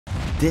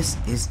This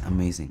is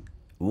amazing.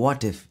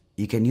 What if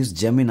you can use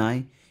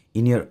Gemini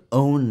in your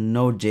own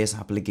Node.js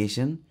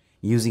application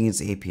using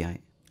its API?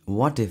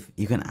 What if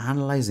you can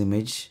analyze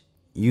image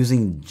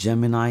using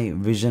Gemini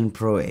Vision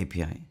Pro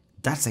API?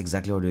 That's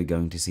exactly what we're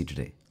going to see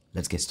today.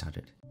 Let's get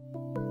started.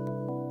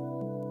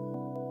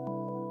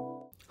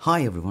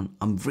 Hi everyone,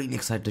 I'm really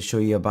excited to show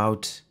you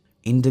about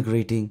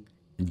integrating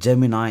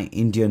Gemini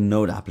into your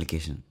Node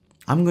application.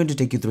 I'm going to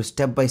take you through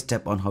step by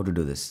step on how to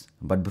do this.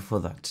 But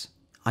before that,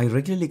 I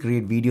regularly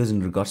create videos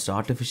in regards to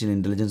artificial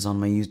intelligence on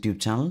my YouTube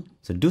channel,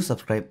 so do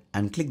subscribe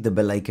and click the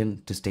bell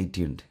icon to stay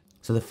tuned.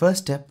 So the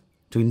first step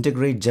to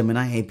integrate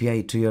Gemini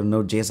API to your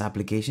Node.js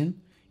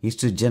application is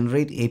to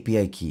generate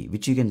API key,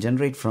 which you can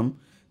generate from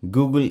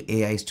Google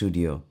AI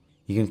Studio.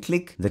 You can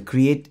click the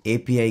create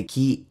API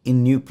key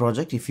in new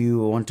project if you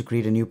want to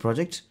create a new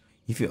project.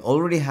 If you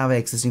already have an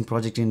existing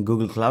project in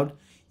Google Cloud,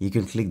 you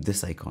can click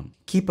this icon.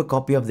 Keep a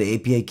copy of the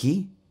API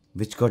key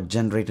which got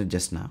generated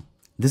just now.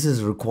 This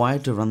is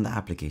required to run the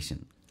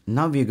application.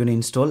 Now we are going to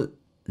install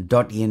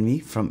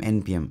 .env from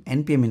npm.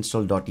 npm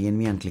install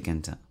 .env and click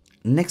enter.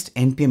 Next,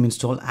 npm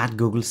install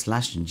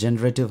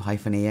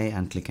 @google/generative-ai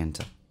and click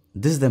enter.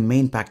 This is the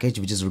main package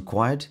which is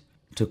required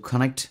to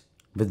connect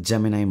with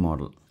Gemini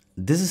model.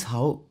 This is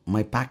how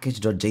my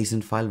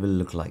package.json file will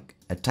look like.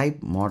 A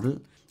type,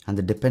 model, and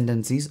the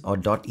dependencies are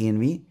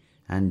 .env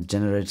and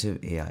generative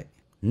AI.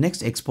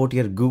 Next, export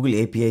your Google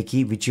API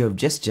key which you have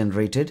just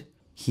generated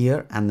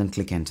here and then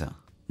click enter.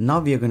 Now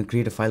we are going to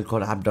create a file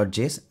called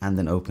app.js and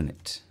then open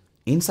it.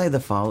 Inside the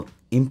file,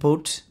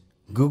 import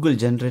Google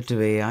Generative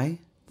AI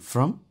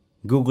from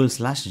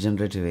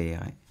Google/Generative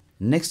AI.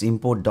 Next,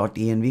 import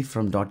 .env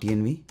from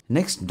 .env.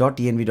 Next,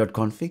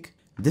 .env.config.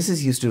 This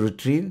is used to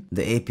retrieve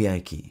the API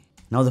key.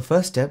 Now the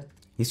first step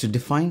is to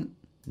define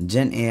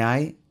Gen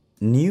AI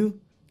new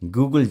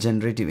Google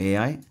Generative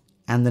AI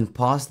and then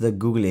pass the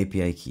Google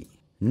API key.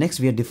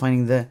 Next, we are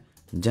defining the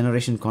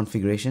generation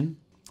configuration,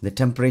 the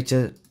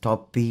temperature,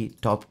 top P,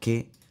 top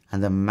K,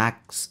 and the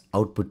max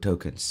output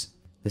tokens.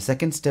 The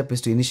second step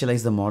is to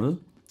initialize the model.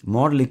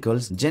 Model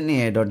equals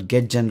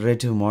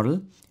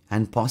genai.getGenerative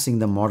and passing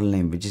the model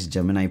name, which is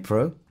Gemini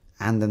Pro,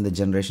 and then the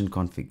generation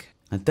config.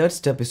 And third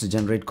step is to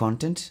generate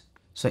content.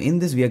 So in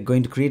this, we are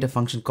going to create a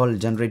function called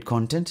generate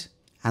content.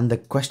 And the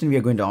question we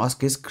are going to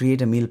ask is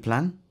create a meal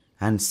plan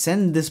and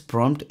send this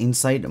prompt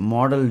inside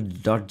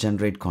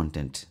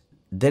model.generateContent.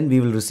 Then we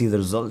will receive the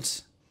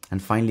results.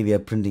 And finally, we are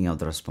printing out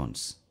the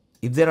response.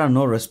 If there are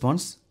no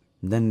response,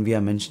 then we are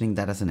mentioning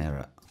that as an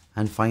error.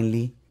 And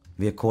finally,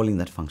 we are calling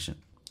that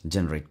function,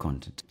 generate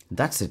content.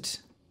 That's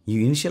it.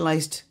 You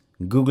initialized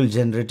Google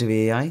Generative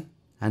AI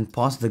and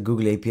passed the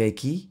Google API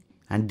key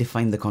and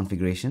define the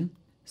configuration.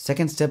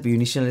 Second step, you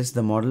initialize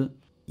the model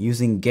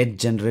using get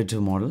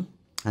generative model.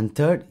 And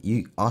third,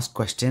 you ask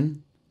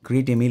question,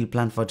 create a meal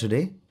plan for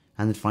today,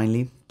 and then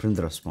finally print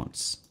the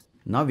response.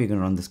 Now we're going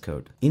to run this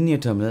code. In your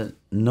terminal,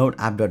 node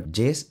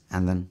app.js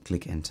and then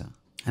click enter.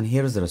 And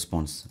here is the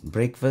response: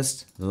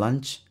 breakfast,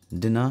 lunch,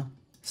 dinner,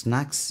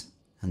 snacks,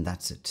 and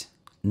that's it.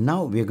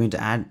 Now we are going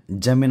to add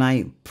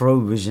Gemini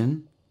Pro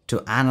Vision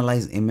to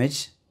analyze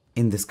image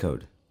in this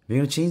code. We're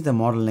going to change the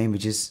model name,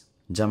 which is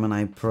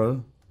Gemini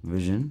Pro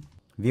Vision.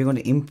 We are going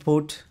to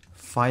import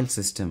file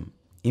system.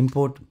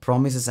 Import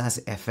promises as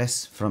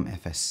fs from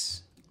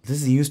fs.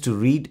 This is used to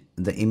read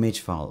the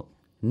image file.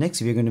 Next,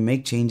 we are going to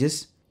make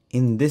changes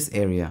in this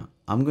area.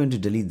 I'm going to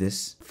delete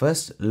this.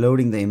 First,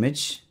 loading the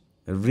image,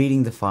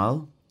 reading the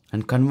file,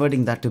 and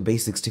converting that to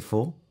base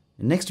 64.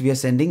 Next, we are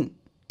sending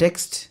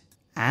text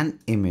and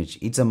image.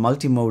 It's a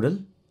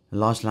multimodal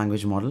large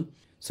language model.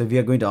 So we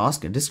are going to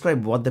ask,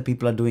 describe what the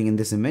people are doing in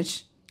this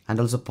image and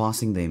also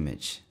passing the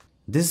image.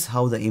 This is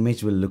how the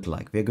image will look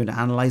like. We are going to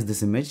analyze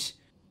this image,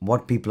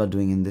 what people are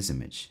doing in this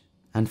image.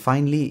 And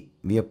finally,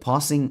 we are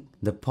passing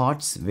the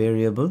parts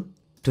variable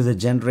to the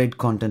generate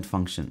content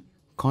function.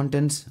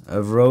 Contents,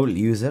 a role,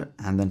 user,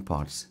 and then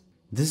parts.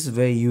 This is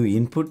where you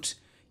input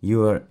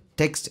your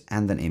text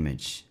and then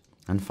image.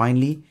 And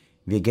finally,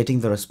 we are getting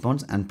the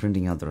response and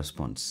printing out the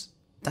response.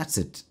 That's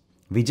it.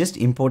 We just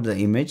import the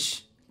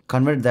image,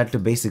 convert that to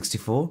base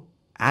 64,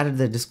 added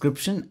the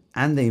description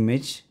and the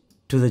image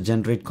to the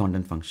generate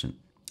content function.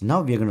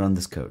 Now we are going to run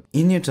this code.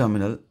 In your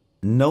terminal,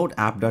 node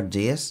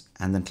app.js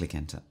and then click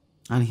enter.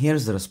 And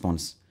here's the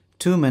response.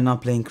 Two men are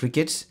playing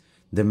cricket.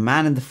 The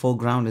man in the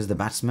foreground is the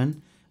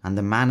batsman and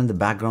the man in the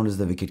background is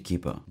the wicket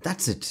keeper.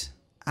 That's it.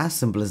 As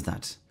simple as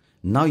that.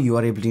 Now you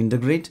are able to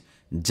integrate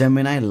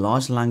Gemini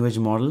large language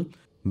model,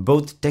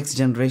 both text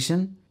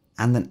generation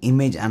and then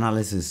image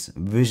analysis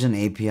Vision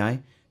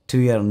API to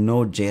your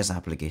Node.js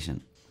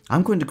application.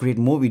 I'm going to create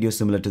more videos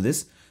similar to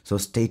this, so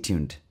stay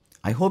tuned.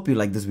 I hope you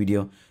like this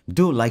video.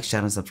 Do like,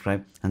 share and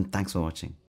subscribe, and thanks for watching.